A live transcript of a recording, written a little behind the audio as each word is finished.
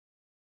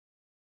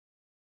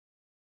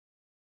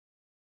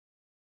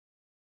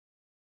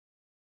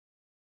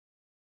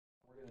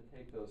going to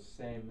take those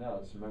same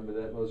notes. Remember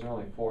that those are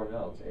only 4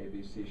 notes, A,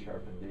 B, C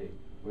sharp, and D.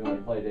 We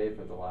only played A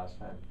for the last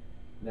time.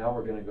 Now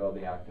we're going to go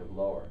the octave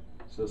lower.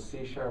 So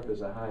C sharp is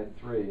a high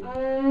 3.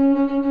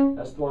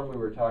 That's the one we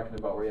were talking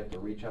about where you have to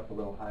reach up a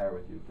little higher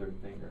with your 3rd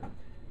finger.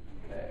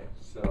 Okay,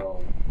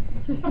 so.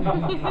 Did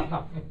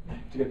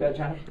you get that,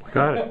 John?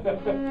 Got it.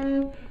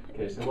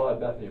 Okay, so we'll have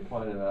Bethany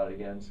point it out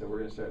again. So we're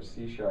going to start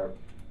C sharp.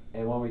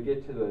 And when we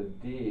get to the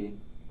D,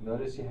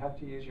 notice you have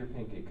to use your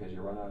pinky because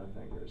you run out of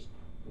fingers.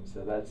 And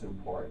so that's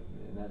important.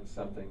 And that's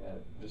something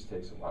that just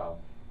takes a while.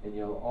 And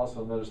you'll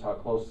also notice how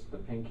close the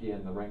pinky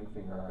and the ring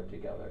finger are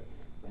together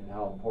and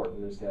how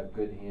important it is to have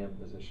good hand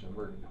position.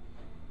 We're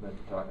meant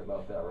to talk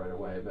about that right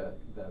away, but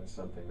that's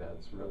something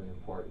that's really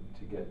important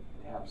to get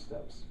half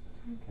steps.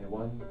 Okay,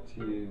 1,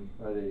 2,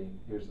 ready,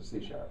 here's the C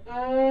sharp. D,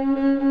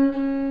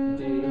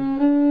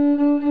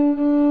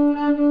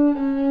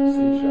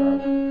 C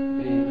sharp,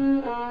 B,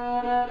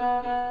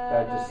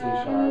 back to C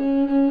sharp,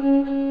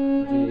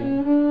 D,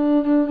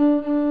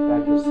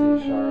 back to C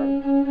sharp,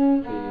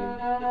 B,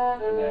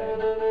 and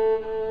A.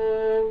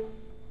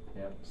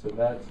 Yep, so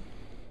that's,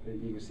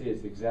 you can see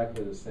it's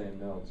exactly the same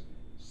notes.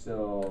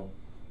 So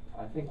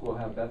I think we'll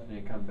have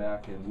Bethany come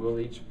back and we'll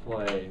each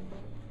play.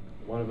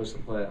 One of us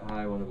will play it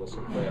high, one of us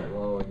will play it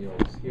low, and you'll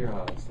hear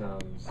how it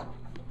sounds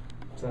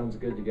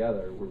good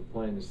together. We're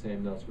playing the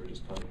same notes, we're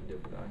just playing in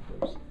different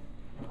octaves.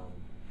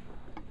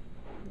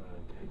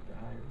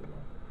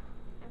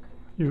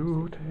 You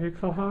want to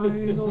take the high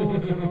or the low? You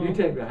take the high. You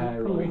take the high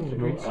roll.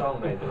 Great song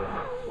right there.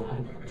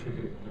 1, 2,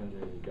 and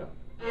there you go.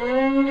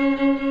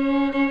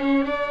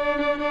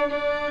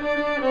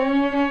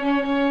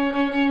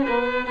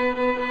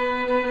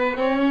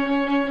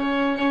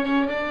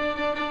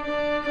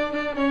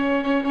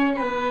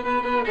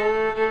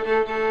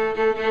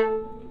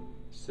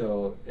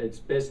 So it's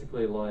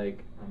basically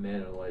like a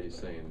man and a lady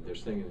singing. They're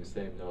singing the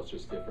same notes,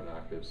 just different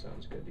octaves.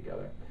 Sounds good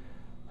together.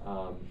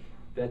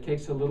 That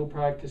takes a little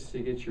practice to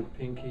get your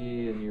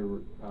pinky and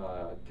your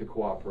to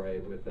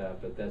cooperate with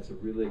that, but that's a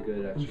really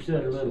good exercise. You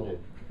said a little.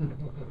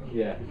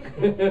 Yeah,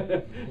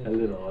 a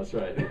little. That's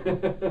right.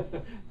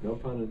 No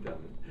pun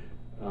intended.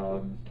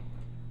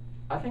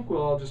 I think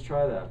we'll all just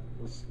try that.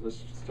 Let's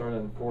start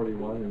on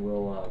 41, and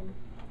we'll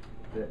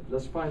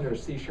let's find our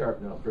C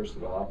sharp note first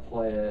of all. I'll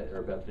play it,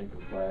 or Bethany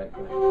can play it.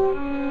 You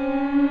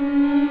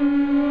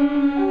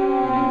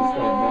just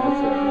gotta match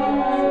that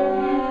note.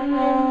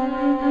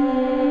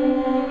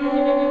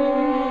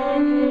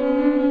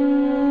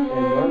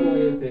 And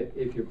normally,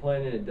 if you're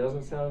playing it, it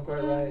doesn't sound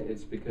quite right.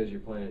 It's because you're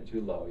playing it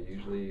too low.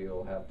 Usually,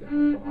 you'll have to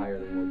go higher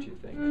than what you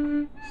think.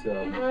 So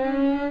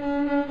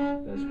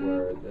that's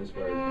where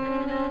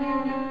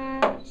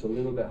it's a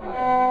little bit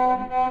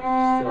higher.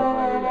 Still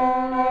higher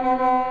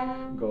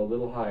yet. Go a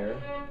little higher.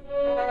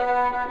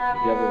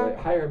 The other way.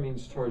 Higher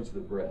means towards the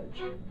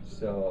bridge.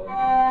 So a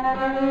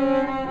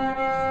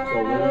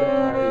little bit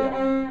higher yet.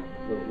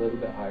 A little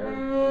bit higher.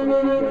 There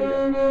you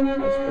go.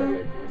 That's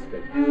perfect. That's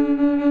good.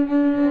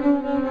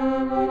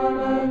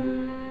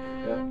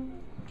 Yeah.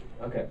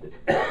 Okay.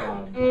 A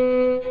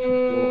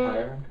little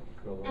higher.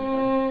 Go a little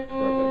higher.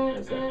 Perfect.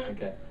 That's it.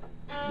 Okay.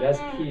 That's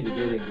key to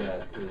getting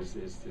that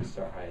is to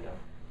start high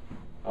enough.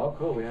 Oh,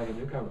 cool. We have a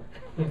newcomer.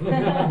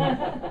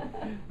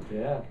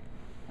 Yeah.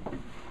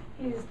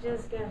 He's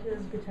just got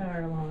his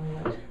guitar along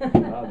with.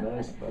 Oh,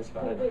 nice. That's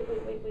fine. Wait.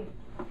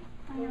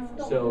 Don't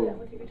do So that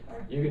with your guitar.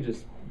 you can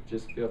just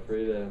feel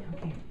free to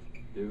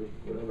do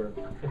whatever.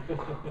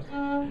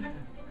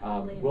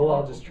 We'll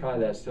all just try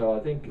that. So I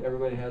think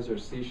everybody has their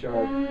C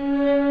sharp.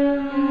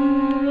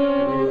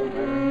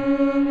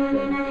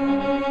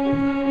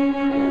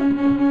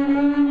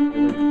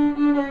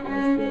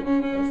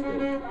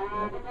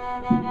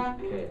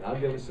 Okay, I'll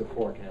give us a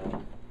 4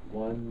 count.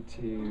 1,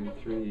 2,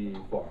 3,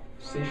 4.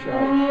 C sharp. C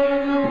sharp.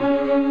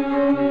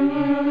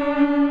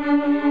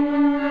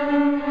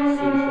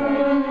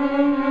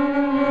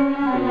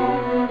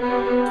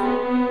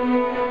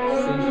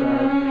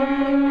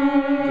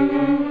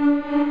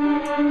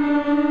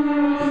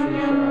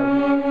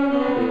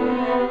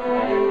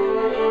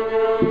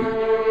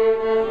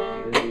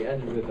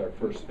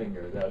 First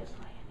finger, that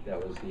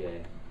was the A.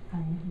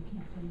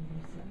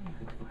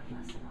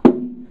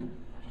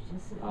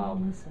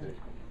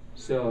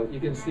 So you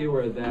can see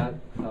where that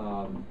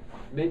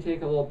may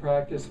take a little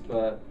practice,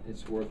 but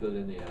it's worth it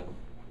in the end.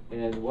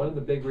 And one of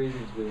the big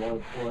reasons we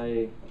want to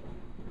play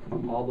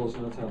all those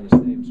notes on the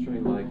same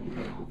string, like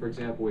for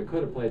example, we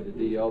could have played the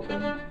D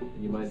open, and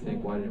you might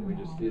think, why didn't we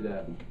just do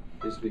that?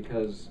 Is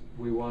because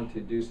we want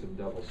to do some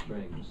double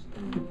strings.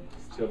 And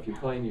so if you're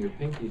playing your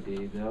pinky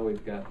D, now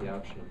we've got the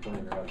option of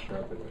playing our F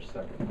sharp with our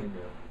second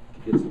finger to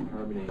get some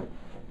harmony.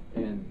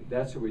 And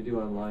that's what we do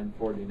on line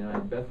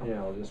 49. Bethany and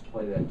I will just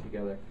play that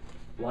together.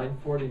 Line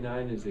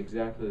 49 is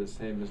exactly the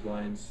same as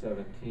line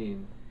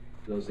 17,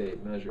 those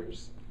 8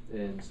 measures.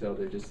 And so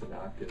they're just an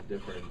octave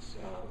difference.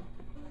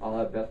 I'll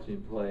have Bethany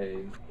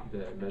play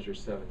the measure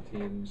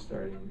 17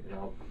 starting, and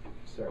I'll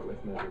start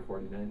with measure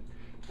 49.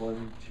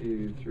 1,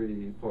 2,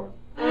 3, 4.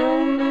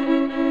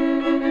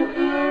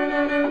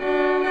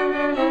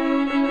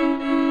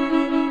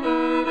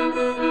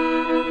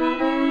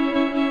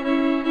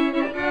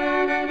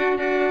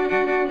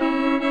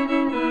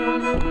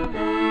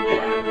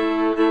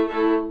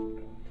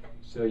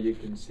 So you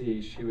can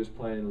see she was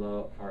playing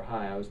low, or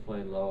high, I was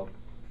playing low.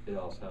 It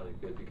all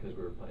sounded good because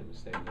we were playing the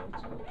same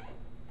notes.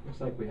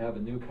 Looks like we have a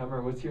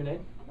newcomer. What's your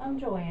name? I'm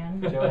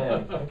Joanne.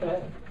 Joanne,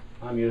 okay.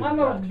 I'm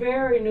a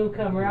very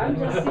newcomer. I'm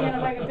just seeing if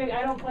I can pick.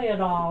 I don't play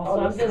at all, Oh, so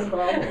I'm that's just. no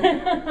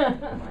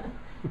problem.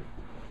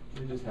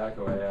 You just hack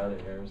away out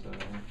of here, so.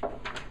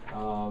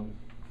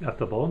 Got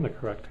the bow in the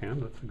correct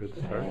hand, that's a good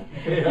start.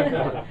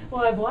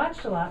 Well, I've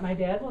watched a lot. My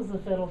dad was a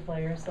fiddle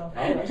player, so.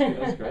 Oh, that's good.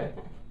 That's great.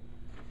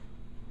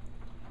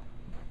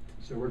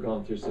 So we're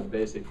going through some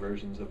basic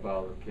versions of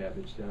Bottle of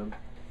Cabbage Down.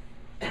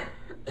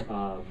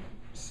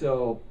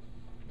 So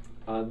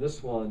on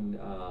this one,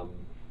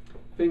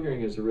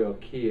 fingering is a real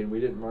key, and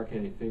we didn't mark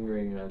any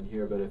fingering on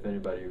here, but if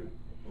anybody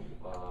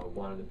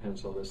wanted to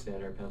pencil this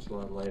in or pencil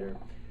on later,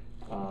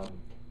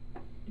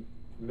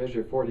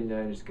 measure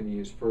 49 is going to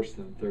use first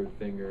and third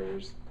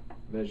fingers.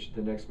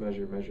 The next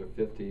measure, measure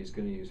 50, is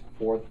going to use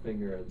fourth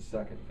finger and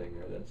second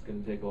finger. That's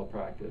going to take a little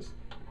practice.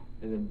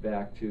 And then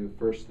back to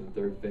first and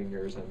third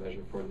fingers on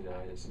measure 49.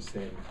 It's the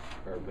same,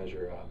 or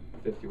measure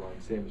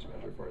 51, same as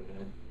measure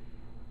 49.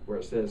 Where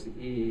it says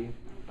E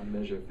on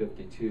measure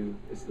 52,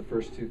 it's the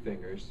first two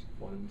fingers,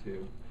 1 and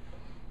 2.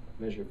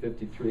 Measure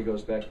 53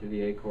 goes back to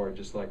the A chord,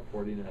 just like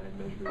 49,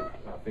 measure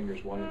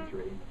fingers 1 and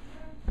 3.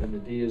 And the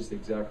D is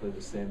exactly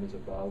the same as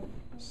above,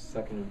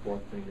 second and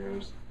fourth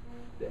fingers.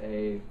 The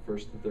A,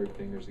 first and third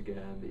fingers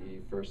again, the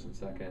E, first and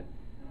second.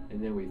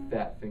 And then we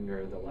fat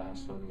finger the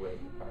last one with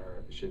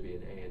our, it should be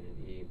an A and an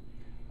E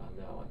on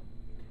that one.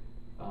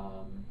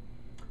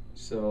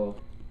 So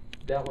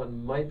that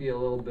one might be a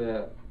little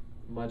bit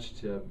much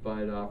to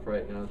bite off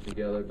right now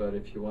together, but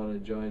if you want to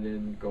join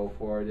in, go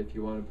for it. If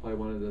you want to play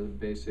one of the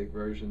basic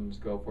versions,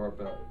 go for it,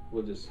 but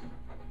we'll just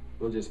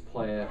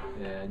play it,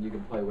 and you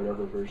can play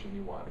whatever version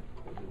you want.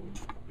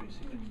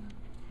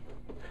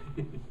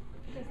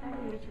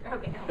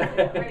 Okay, I'll play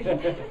that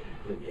version.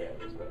 Yeah,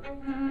 that's better.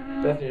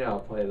 Bethany and I will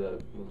play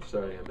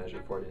starting on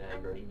measure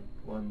 49 version.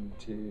 1,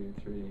 2,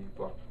 3,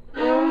 4.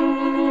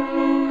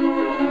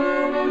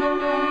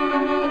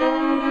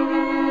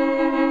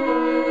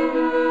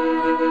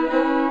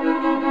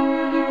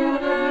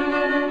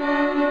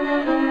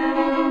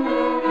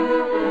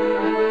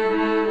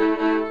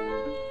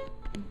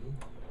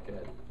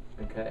 Good.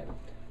 Okay.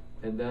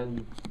 And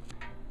then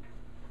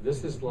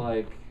this is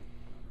like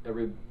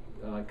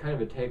kind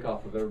of a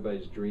takeoff of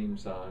everybody's dream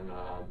song.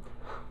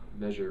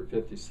 Measure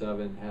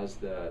 57 has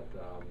that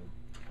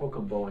hook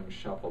and bowing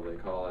shuffle, they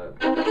call it.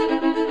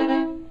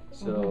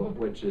 So,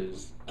 which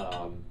is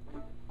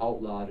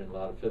outlawed in a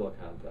lot of fiddle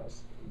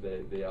contests.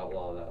 They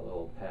outlaw that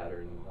little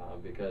pattern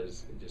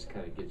because it just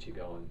kind of gets you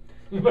going.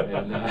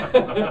 And,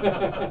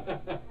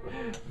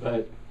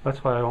 but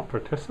That's why I don't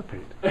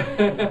participate.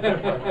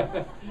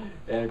 and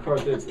of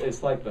course,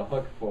 it's like the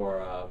hook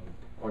for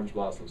Orange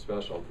Blossom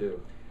Special too.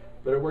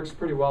 But it works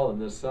pretty well in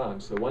this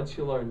song. So once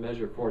you learn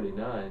measure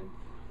 49,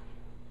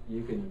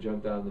 you can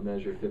jump down to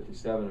measure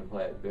 57 and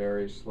play it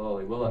very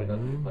slowly. We'll let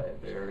Bethany play it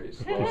very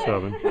slowly.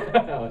 57.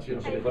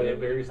 Should I play it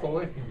very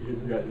slowly? You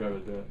guys remember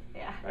that?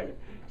 Yeah. Okay.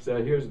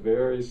 So here's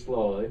very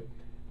slowly.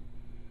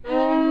 Now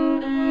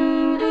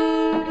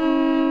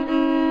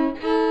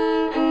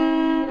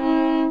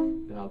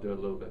I'll do it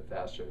a little bit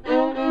faster.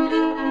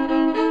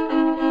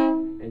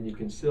 And you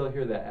can still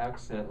hear the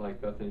accent, like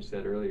Bethany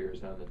said earlier,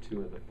 is on the 2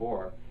 and the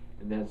 4.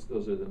 And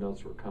those are the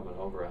notes we're coming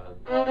over on.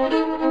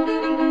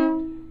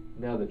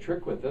 Now the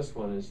trick with this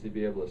one is to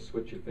be able to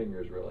switch your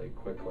fingers really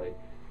quickly.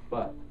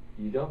 But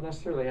you don't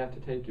necessarily have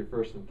to take your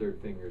first and third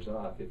fingers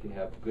off if you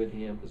have good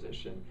hand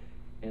position.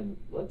 And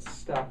let's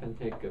stop and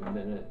take a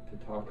minute to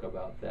talk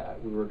about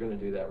that. We were going to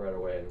do that right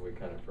away and we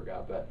kind of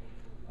forgot. But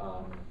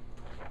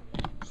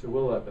so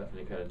we'll let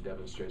Bethany kind of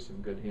demonstrate some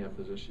good hand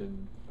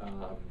position.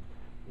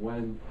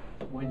 When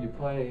you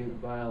play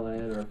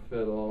violin or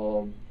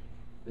fiddle,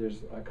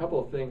 there's a couple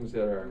of things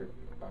that are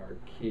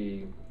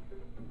key.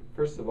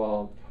 First of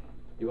all,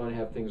 you want to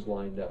have things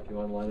lined up. You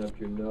want to line up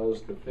your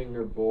nose, the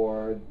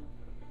fingerboard,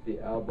 the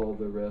elbow,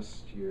 the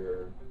wrist,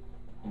 your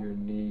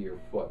knee, your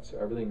foot. So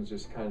everything's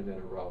just kind of in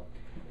a row.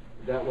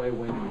 That way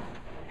when you...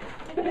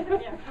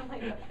 Yeah, I'm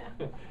like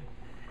that.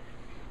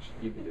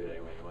 You can do it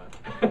any way you want.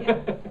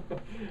 Yeah.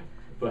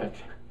 But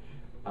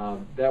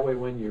that way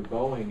when you're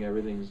bowing,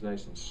 everything's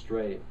nice and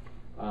straight.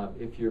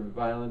 If your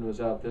violin was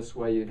out this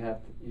way, you'd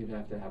have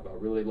to have a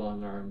really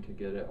long arm to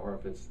get it, or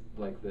if it's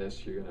like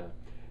this, you're gonna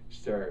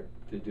start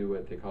to do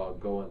what they call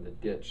go in the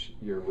ditch.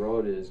 Your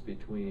road is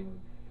between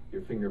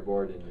your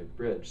fingerboard and your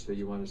bridge, so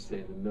you want to stay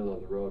in the middle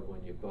of the road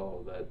when you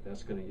bow.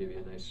 That's going to give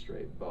you a nice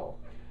straight bow.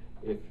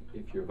 If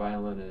your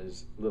violin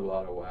is a little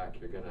out of whack,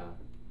 you're going to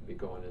be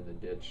going in the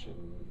ditch,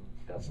 and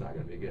that's not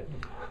going to be good.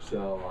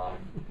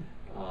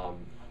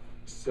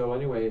 So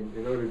anyway,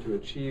 in order to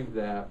achieve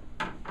that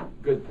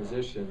good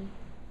position,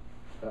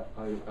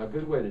 a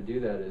good way to do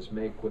that is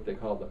make what they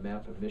call the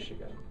map of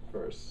Michigan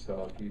first.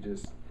 So if you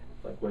just,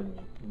 like when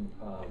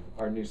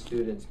our new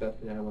students,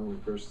 Bethany and I, when we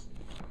first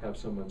have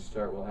someone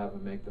start, we'll have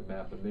them make the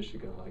map of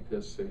Michigan like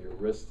this. So your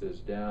wrist is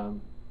down,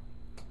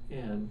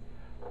 and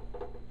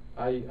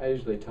I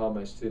usually tell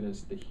my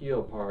students the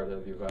heel part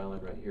of your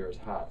violin right here is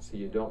hot, so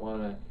you don't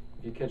want to,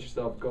 if you catch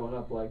yourself going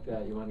up like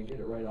that, you want to get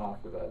it right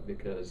off of it,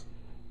 because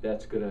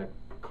that's going to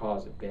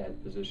cause a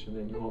bad position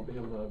and you won't be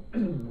able to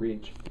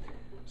reach.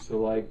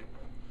 So like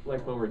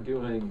when we're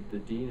doing the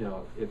D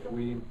note, if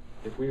we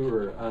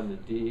were on the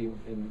D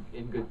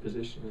in good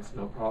position, it's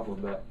no problem,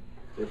 but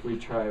if we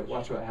try,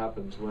 watch what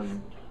happens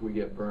when we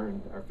get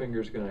burned. Our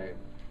finger's going to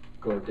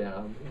go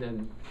down, and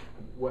then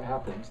what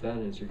happens then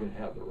is you're going to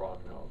have the wrong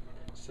note.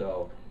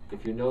 So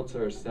if your notes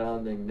are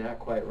sounding not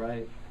quite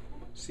right,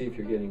 see if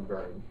you're getting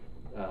burned,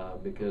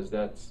 because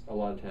that's a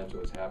lot of times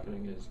what's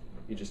happening is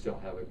you just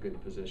don't have a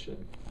good position.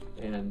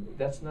 And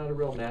that's not a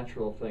real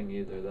natural thing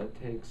either. That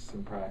takes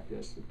some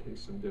practice, it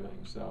takes some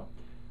doing, so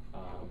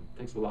it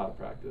takes a lot of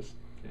practice,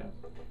 yeah,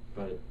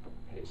 but it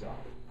pays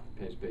off, it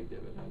pays big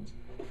dividends.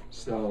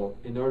 So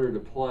in order to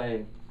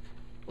play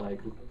like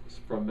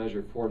from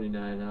measure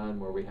 49 on,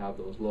 where we have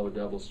those low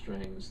double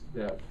strings,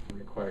 that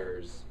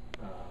requires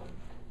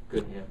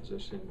good hand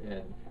position,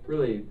 and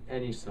really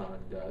any song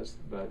does,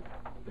 but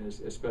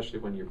especially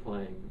when you're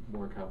playing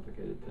more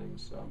complicated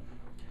things. So,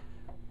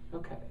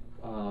 okay,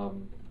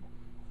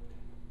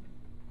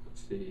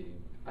 let's see.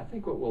 I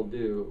think what we'll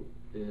do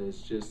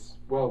is just,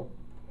 well,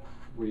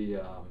 we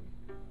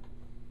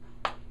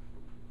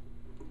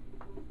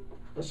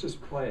let's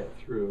just play it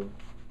through,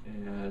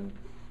 and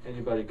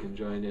anybody can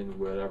join in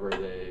whatever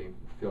they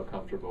feel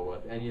comfortable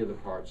with. Any of the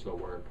parts will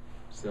work.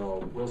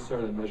 So we'll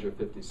start on measure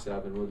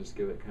 57. We'll just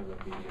give it kind of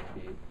a medium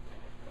beat.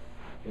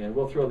 And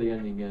we'll throw the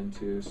ending in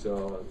too,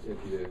 so if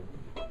you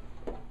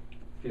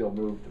feel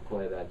moved to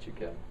play that, you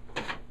can.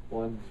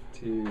 1,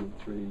 2,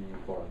 3,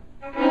 4.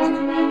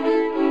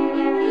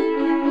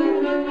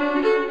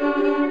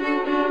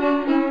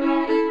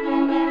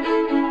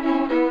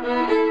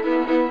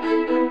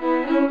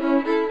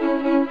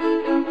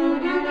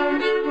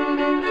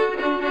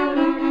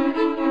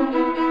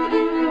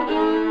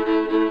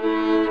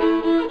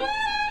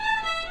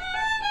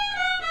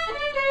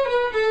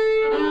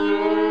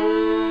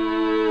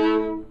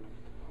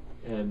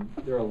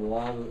 There are a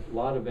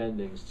lot of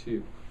endings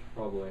too,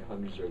 probably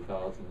hundreds or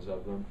thousands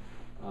of them.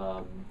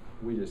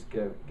 We just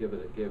gave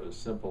it a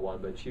simple one,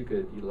 but you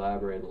could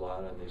elaborate a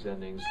lot on these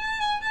endings.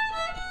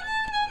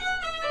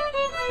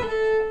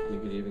 You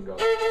could even go.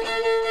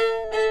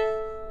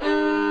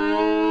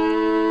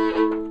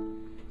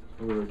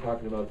 And we were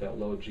talking about that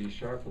low G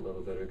sharp a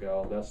little bit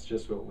ago. That's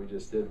just what we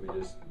just did. We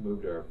just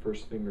moved our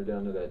first finger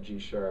down to that G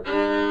sharp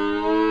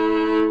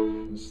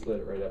and slid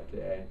it right up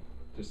to A,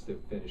 just to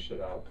finish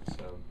it out.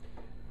 So.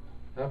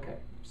 Okay,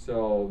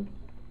 so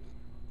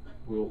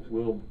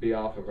we'll be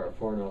off of our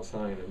 4-note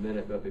song in a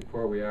minute, but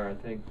before we are, I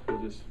think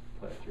we'll just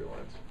play it through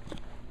once,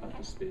 up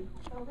to speed.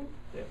 Okay.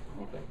 Yeah, the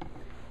whole thing.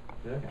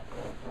 Okay.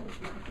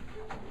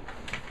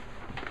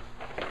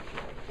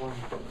 1,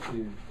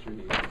 2,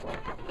 3, 4.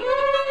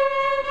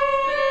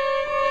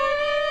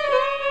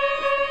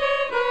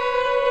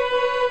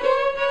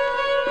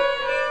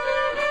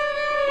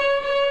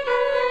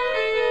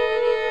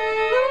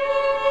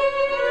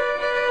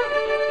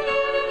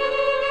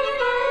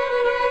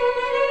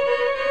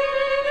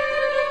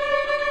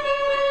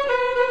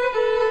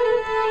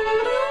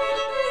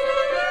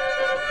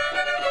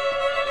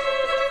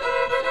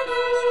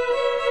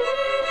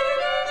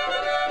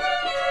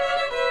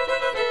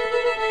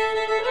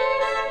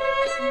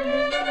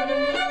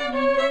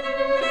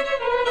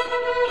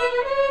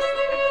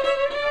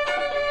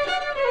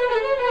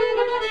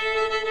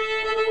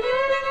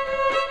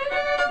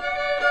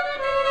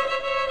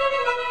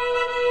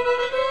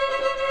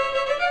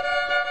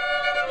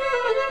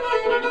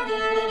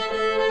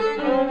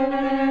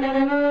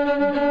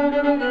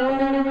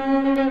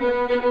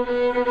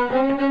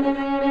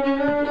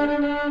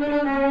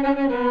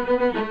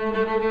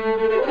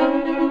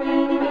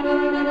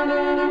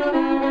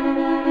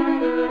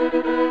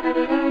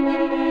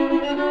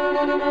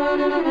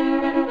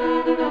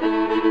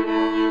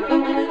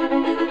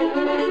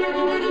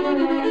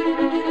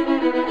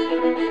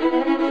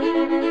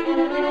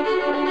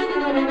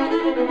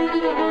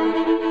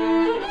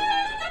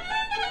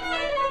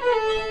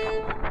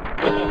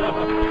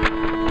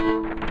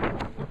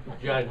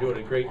 John doing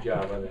a great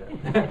job on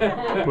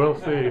that. We'll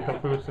see. The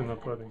proof's in the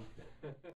pudding.